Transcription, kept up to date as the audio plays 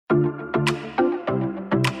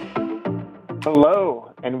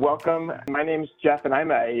Hello and welcome. My name is Jeff and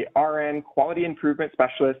I'm a RN Quality Improvement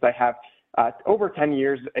Specialist. I have over 10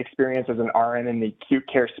 years experience as an RN in the acute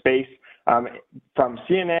care space, from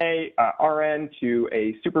CNA, RN to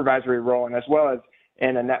a supervisory role, and as well as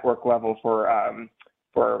in a network level for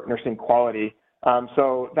nursing quality.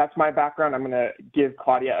 So that's my background. I'm going to give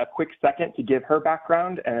Claudia a quick second to give her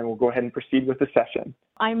background, and then we'll go ahead and proceed with the session.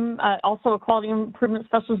 I'm also a quality improvement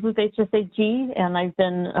specialist with HSAG, and I've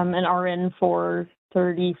been an RN for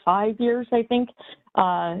 35 years, I think,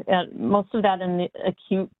 most of that in the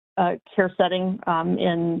acute care setting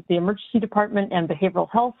in the emergency department and behavioral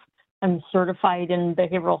health. I'm certified in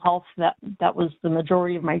behavioral health. That was the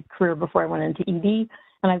majority of my career before I went into ED,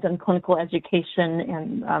 and I've done clinical education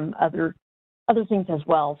and other things as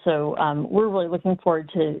well. So we're really looking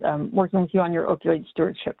forward to working with you on your opioid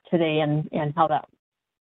stewardship today and how that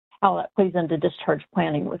plays into discharge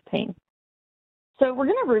planning with pain. So we're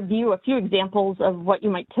going to review a few examples of what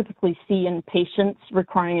you might typically see in patients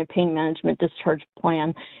requiring a pain management discharge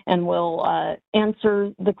plan, and we'll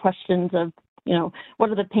answer the questions of,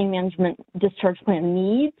 what are the pain management discharge plan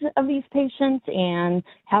needs of these patients, and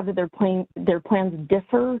how do their plans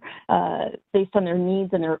differ based on their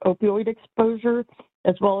needs and their opioid exposure,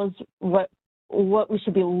 as well as what we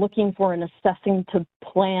should be looking for in assessing to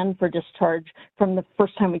plan for discharge from the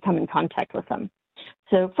first time we come in contact with them.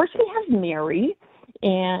 So first we have Mary,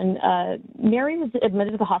 and Mary was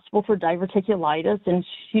admitted to the hospital for diverticulitis, and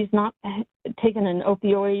she's not taken an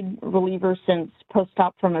opioid reliever since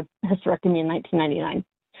post-op from a hysterectomy in 1999.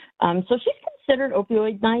 So she's considered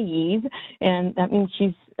opioid naive, and that means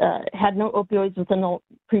she's had no opioids within the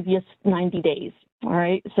previous 90 days. All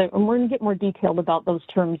right, so and we're going to get more detailed about those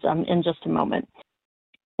terms in just a moment.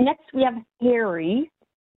 Next, we have Harry,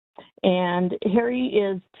 and Harry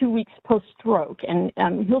is 2 weeks post-stroke, and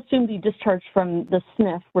he'll soon be discharged from the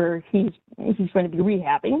SNF where he's going to be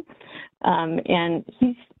rehabbing, and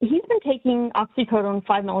he's been taking oxycodone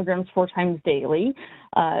 5 milligrams 4 times daily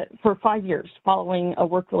for 5 years following a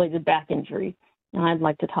work-related back injury. And I'd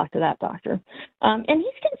like to talk to that doctor. And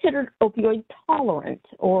he's considered opioid tolerant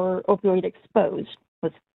or opioid exposed.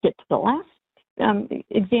 Let's get to the last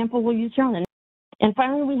example we'll use, John. And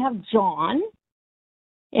finally, we have John.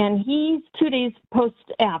 And he's 2 days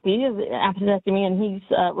post-appendectomy, and he's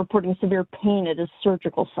reporting severe pain at his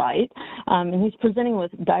surgical site. And he's presenting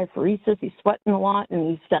with diaphoresis. He's sweating a lot, and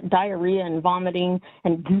he's got diarrhea and vomiting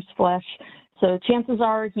and goose flesh. So chances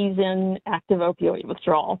are he's in active opioid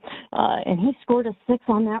withdrawal. And he scored a 6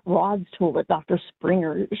 on that RODS tool that Dr.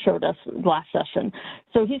 Springer showed us last session.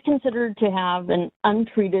 So he's considered to have an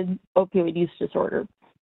untreated opioid use disorder.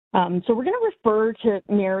 So we're going to refer to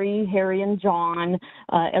Mary, Harry, and John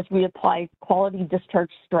as we apply quality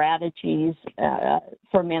discharge strategies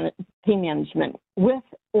for pain management with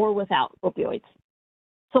or without opioids.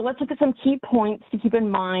 So let's look at some key points to keep in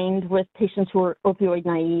mind with patients who are opioid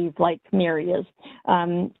naive, like Mary is.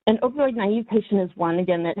 An opioid naive patient is one,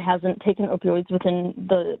 again, that hasn't taken opioids within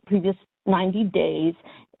the previous 90 days,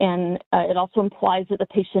 and it also implies that the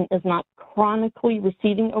patient is not chronically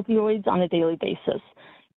receiving opioids on a daily basis.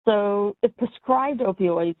 So if prescribed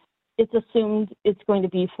opioids, it's assumed it's going to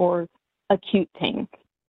be for acute pain.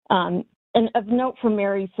 And of note for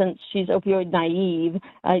Mary, since she's opioid naive,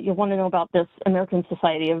 you'll want to know about this American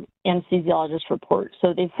Society of Anesthesiologists report.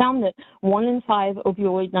 So they found that 1 in 5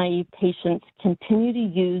 opioid naive patients continue to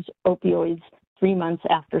use opioids 3 months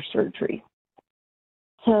after surgery.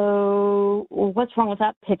 So what's wrong with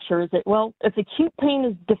that picture? Is it, well, if acute pain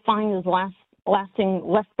is defined as lasting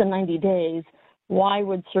less than 90 days, why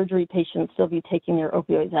would surgery patients still be taking their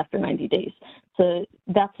opioids after 90 days? So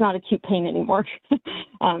that's not acute pain anymore.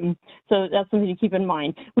 So that's something to keep in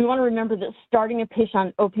mind. We want to remember that starting a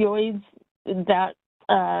patient on opioids, that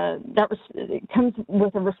comes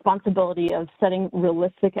with a responsibility of setting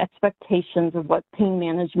realistic expectations of what pain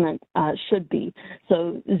management should be.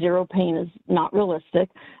 So 0 pain is not realistic,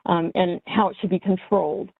 and how it should be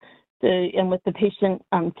controlled. And with the patient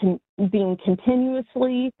being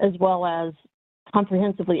continuously as well as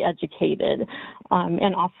comprehensively educated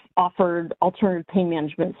and offered alternative pain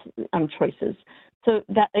management choices. So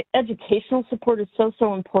that educational support is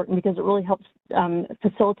so important because it really helps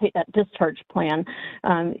facilitate that discharge plan.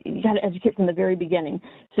 You got to educate from the very beginning.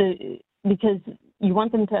 So because you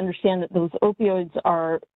want them to understand that those opioids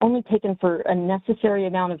are only taken for a necessary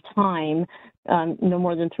amount of time, no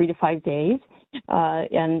more than 3 to 5 days.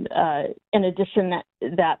 And in addition,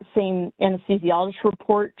 that same anesthesiologist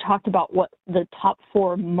report talked about what the top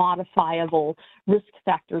 4 modifiable risk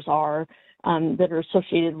factors are that are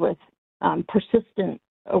associated with persistent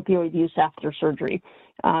opioid use after surgery.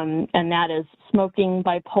 And that is smoking,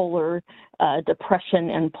 bipolar, depression,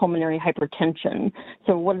 and pulmonary hypertension.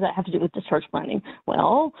 So what does that have to do with discharge planning?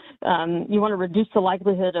 Well, you want to reduce the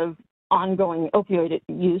likelihood of ongoing opioid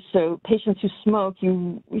use. So patients who smoke,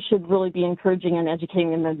 you should really be encouraging and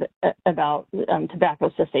educating them about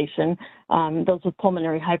tobacco cessation. Those with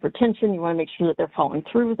pulmonary hypertension, you want to make sure that they're following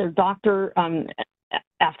through with their doctor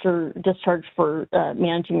after discharge for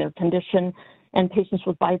managing their condition. And patients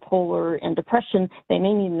with bipolar and depression, they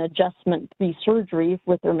may need an adjustment-free surgery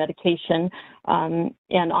with their medication and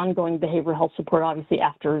ongoing behavioral health support, obviously,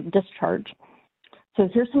 after discharge. So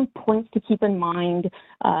here's some points to keep in mind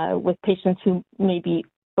with patients who may be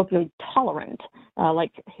opioid tolerant,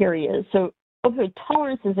 like Harry is. So opioid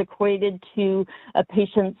tolerance is equated to a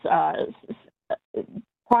patient's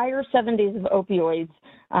prior 7 days of opioids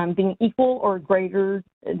being equal or greater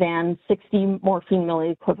than 60 morphine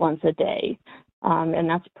milliequivalents a day, and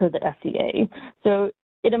that's per the FDA. So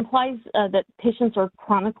it implies that patients are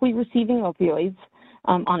chronically receiving opioids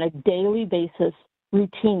on a daily basis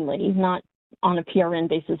routinely, not on a PRN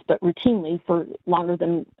basis, but routinely for longer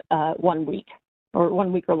than 1 week or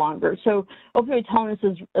 1 week or longer. So opioid tolerance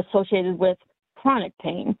is associated with chronic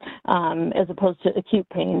pain as opposed to acute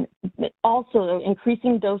pain. Also,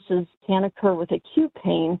 increasing doses can occur with acute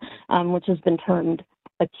pain, which has been termed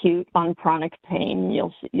acute on chronic pain.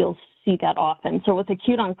 You'll see that often. So with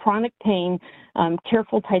acute on chronic pain,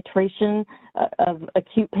 careful titration of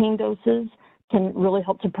acute pain doses can really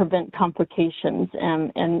help to prevent complications.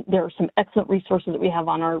 And there are some excellent resources that we have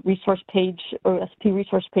on our resource page, OSP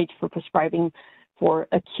resource page for prescribing for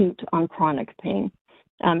acute on chronic pain.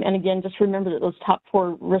 And again, just remember that those top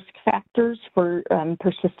 4 risk factors for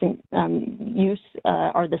persistent use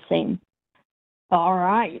are the same. All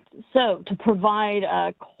right, so to provide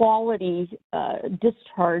quality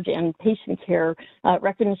discharge and patient care,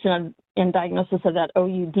 recognition of and diagnosis of that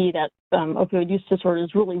OUD, that opioid use disorder,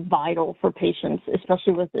 is really vital for patients,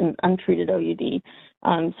 especially with an untreated OUD.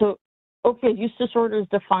 So opioid use disorder is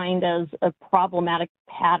defined as a problematic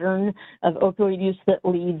pattern of opioid use that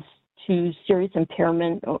leads to serious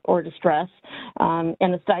impairment or distress, and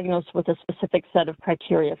it's diagnosed with a specific set of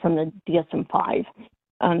criteria from the DSM-5.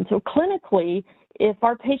 So clinically, if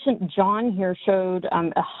our patient John here showed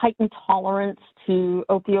a heightened tolerance to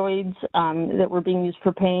opioids that were being used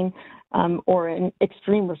for pain, or an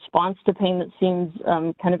extreme response to pain that seems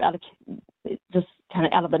kind of out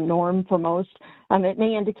of the norm for most, it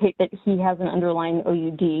may indicate that he has an underlying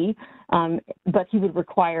OUD, but he would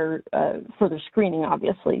require further screening,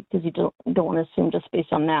 obviously, because you don't want to assume just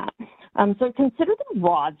based on that. So consider the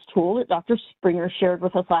RODS tool that Dr. Springer shared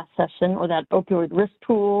with us last session, or that opioid risk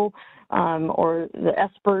tool, or the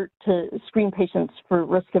SBIRT to screen patients for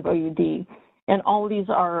risk of OUD. And all of these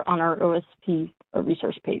are on our OSP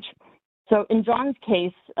resource page. So in John's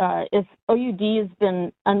case, if OUD has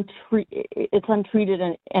been untreated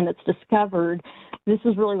and it's discovered, this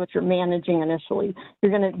is really what you're managing initially.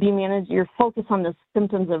 You're going to be your focus on the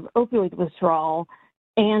symptoms of opioid withdrawal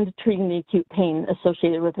and treating the acute pain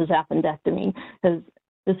associated with his appendectomy, because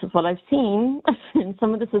this is what I've seen, and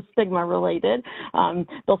some of this is stigma related.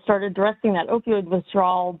 They'll start addressing that opioid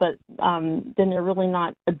withdrawal, but then they're really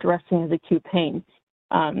not addressing his acute pain.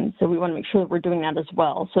 So we want to make sure that we're doing that as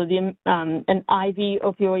well. So an IV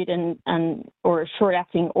opioid or a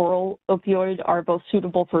short-acting oral opioid are both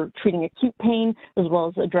suitable for treating acute pain as well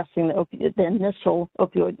as addressing the initial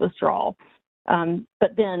opioid withdrawal.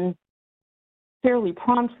 But then fairly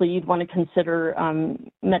promptly, you'd want to consider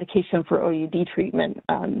medication for OUD treatment,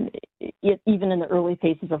 even in the early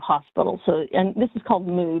phases of hospital. So, and this is called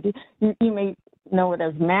MOOD. You may know it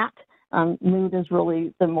as MAT. MOOD is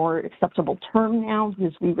really the more acceptable term now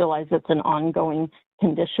because we realize it's an ongoing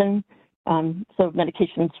condition. So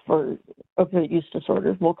medications for opioid use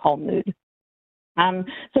disorder we'll call MOOD.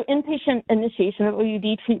 So inpatient initiation of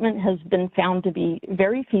OUD treatment has been found to be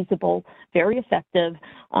very feasible, very effective,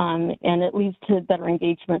 and it leads to better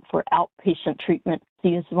engagement for outpatient treatment.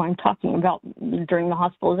 See, this is what I'm talking about during the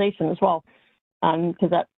hospitalization as well, because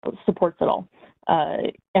that supports it all.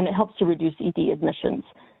 And it helps to reduce ED admissions.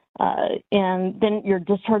 And then your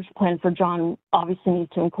discharge plan for John obviously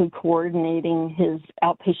needs to include coordinating his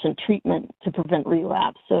outpatient treatment to prevent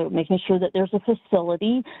relapse. So making sure that there's a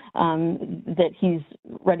facility that he's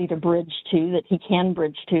ready to bridge to, that he can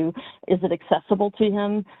bridge to. Is it accessible to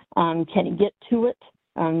him? Can he get to it?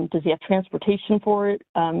 Does he have transportation for it?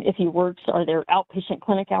 If he works, are there outpatient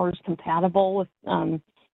clinic hours compatible with,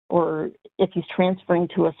 or if he's transferring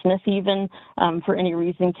to a SNF even, for any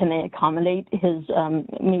reason, can they accommodate his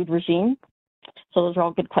mood regime? So those are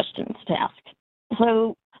all good questions to ask.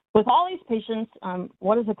 So with all these patients,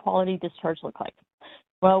 what does a quality discharge look like?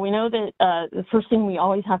 Well, we know that the first thing we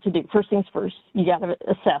always have to do, first things first, you got to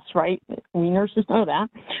assess, right? We nurses know that.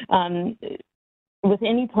 With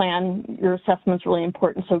any plan, your assessment is really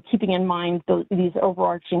important. So keeping in mind these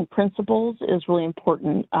overarching principles is really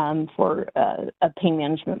important for a pain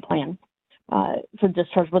management plan for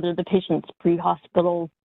discharge, whether the patient's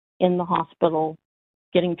pre-hospital, in the hospital,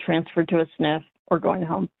 getting transferred to a SNF, or going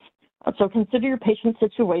home. So consider your patient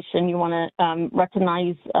situation. You want to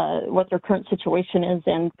recognize what their current situation is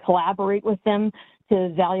and collaborate with them to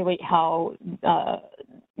evaluate how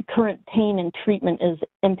current pain and treatment is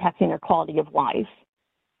impacting their quality of life.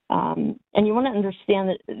 And you want to understand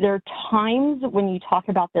that there are times when you talk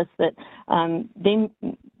about this that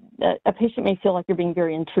a patient may feel like you're being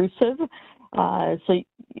very intrusive. So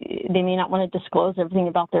they may not want to disclose everything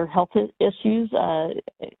about their health issues.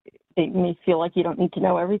 They may feel like you don't need to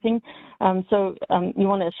know everything. So you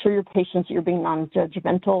want to assure your patients that you're being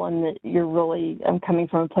non-judgmental and that you're really coming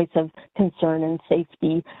from a place of concern and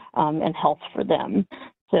safety and health for them.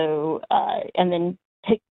 So, and then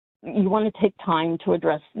you want to take time to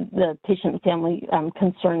address the patient and family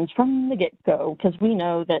concerns from the get-go, because we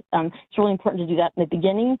know that it's really important to do that in the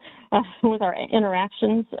beginning with our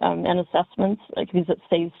interactions and assessments, because it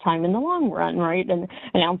saves time in the long run, right? And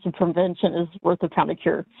an ounce of prevention is worth a pound of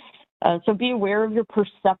cure. So be aware of your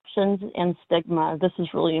perceptions and stigma. This is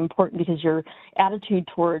really important because your attitude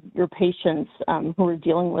toward your patients who are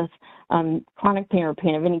dealing with chronic pain or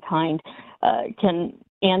pain of any kind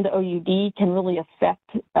and OUD can really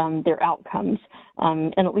affect their outcomes.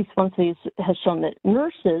 And at least one study has shown that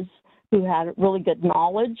nurses who had really good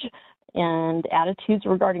knowledge and attitudes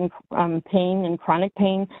regarding pain and chronic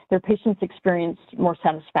pain, their patients experienced more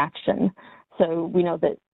satisfaction. So we know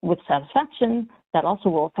that with satisfaction, that also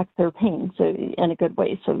will affect their pain, so in a good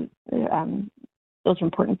way. So those are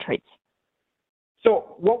important traits.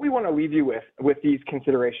 So what we want to leave you with these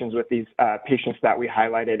considerations, with these patients that we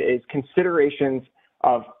highlighted, is considerations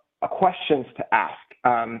of questions to ask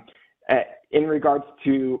in regards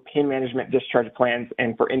to pain management discharge plans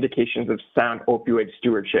and for indications of sound opioid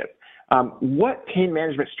stewardship. What pain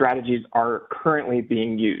management strategies are currently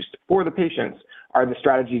being used for the patients? Are the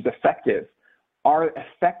strategies effective? Are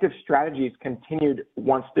effective strategies continued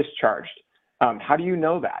once discharged? How do you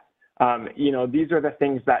know that? These are the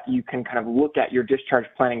things that you can kind of look at your discharge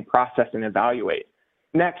planning process and evaluate.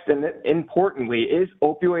 Next, and importantly, is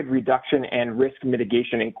opioid reduction and risk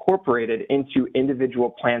mitigation incorporated into individual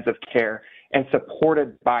plans of care and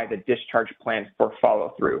supported by the discharge plan for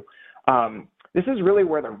follow-through? This is really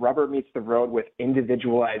where the rubber meets the road with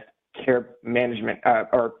individualized care management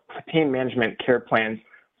or pain management care plans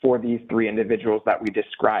for these three individuals that we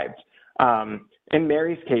described. In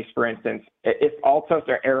Mary's case, for instance, if Altos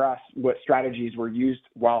or Eros, what strategies were used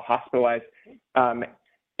while hospitalized,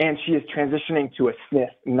 and she is transitioning to a SNF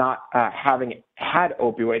not having had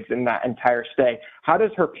opioids in that entire stay, how does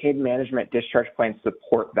her pain management discharge plan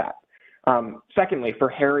support that? Secondly, for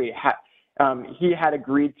Harry, he had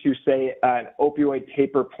agreed to, say, an opioid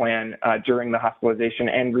taper plan during the hospitalization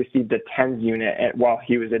and received a TENS unit while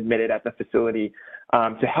he was admitted at the facility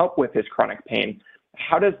to help with his chronic pain.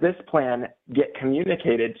 How does this plan get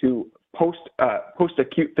communicated to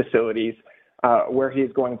post-acute facilities where he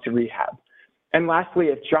is going to rehab? And lastly,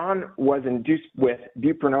 if John was induced with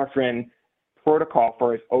buprenorphine protocol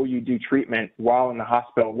for his OUD treatment while in the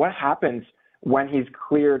hospital, what happens when he's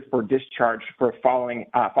cleared for discharge for following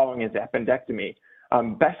his appendectomy?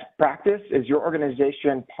 Best practice is your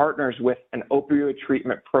organization partners with an opioid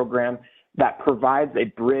treatment program that provides a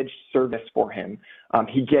bridge service for him.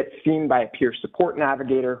 He gets seen by a peer support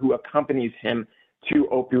navigator who accompanies him to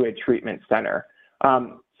opioid treatment center.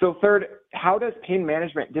 So third, how does pain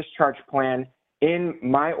management discharge plan in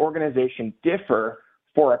my organization differ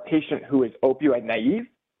for a patient who is opioid naive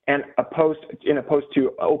and opposed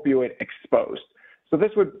to opioid exposed? So this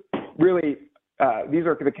would really, these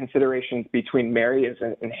are the considerations between Mary's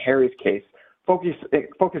and Harry's case,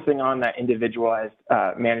 focusing on that individualized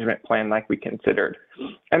management plan like we considered.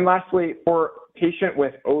 And lastly, for patient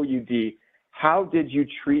with OUD, how did you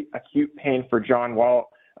treat acute pain for John while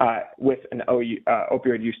with an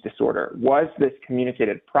opioid use disorder? Was this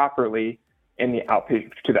communicated properly in the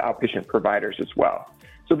to the outpatient providers as well?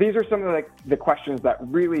 So these are some of the questions that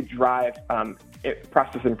really drive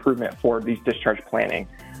process improvement for these discharge planning.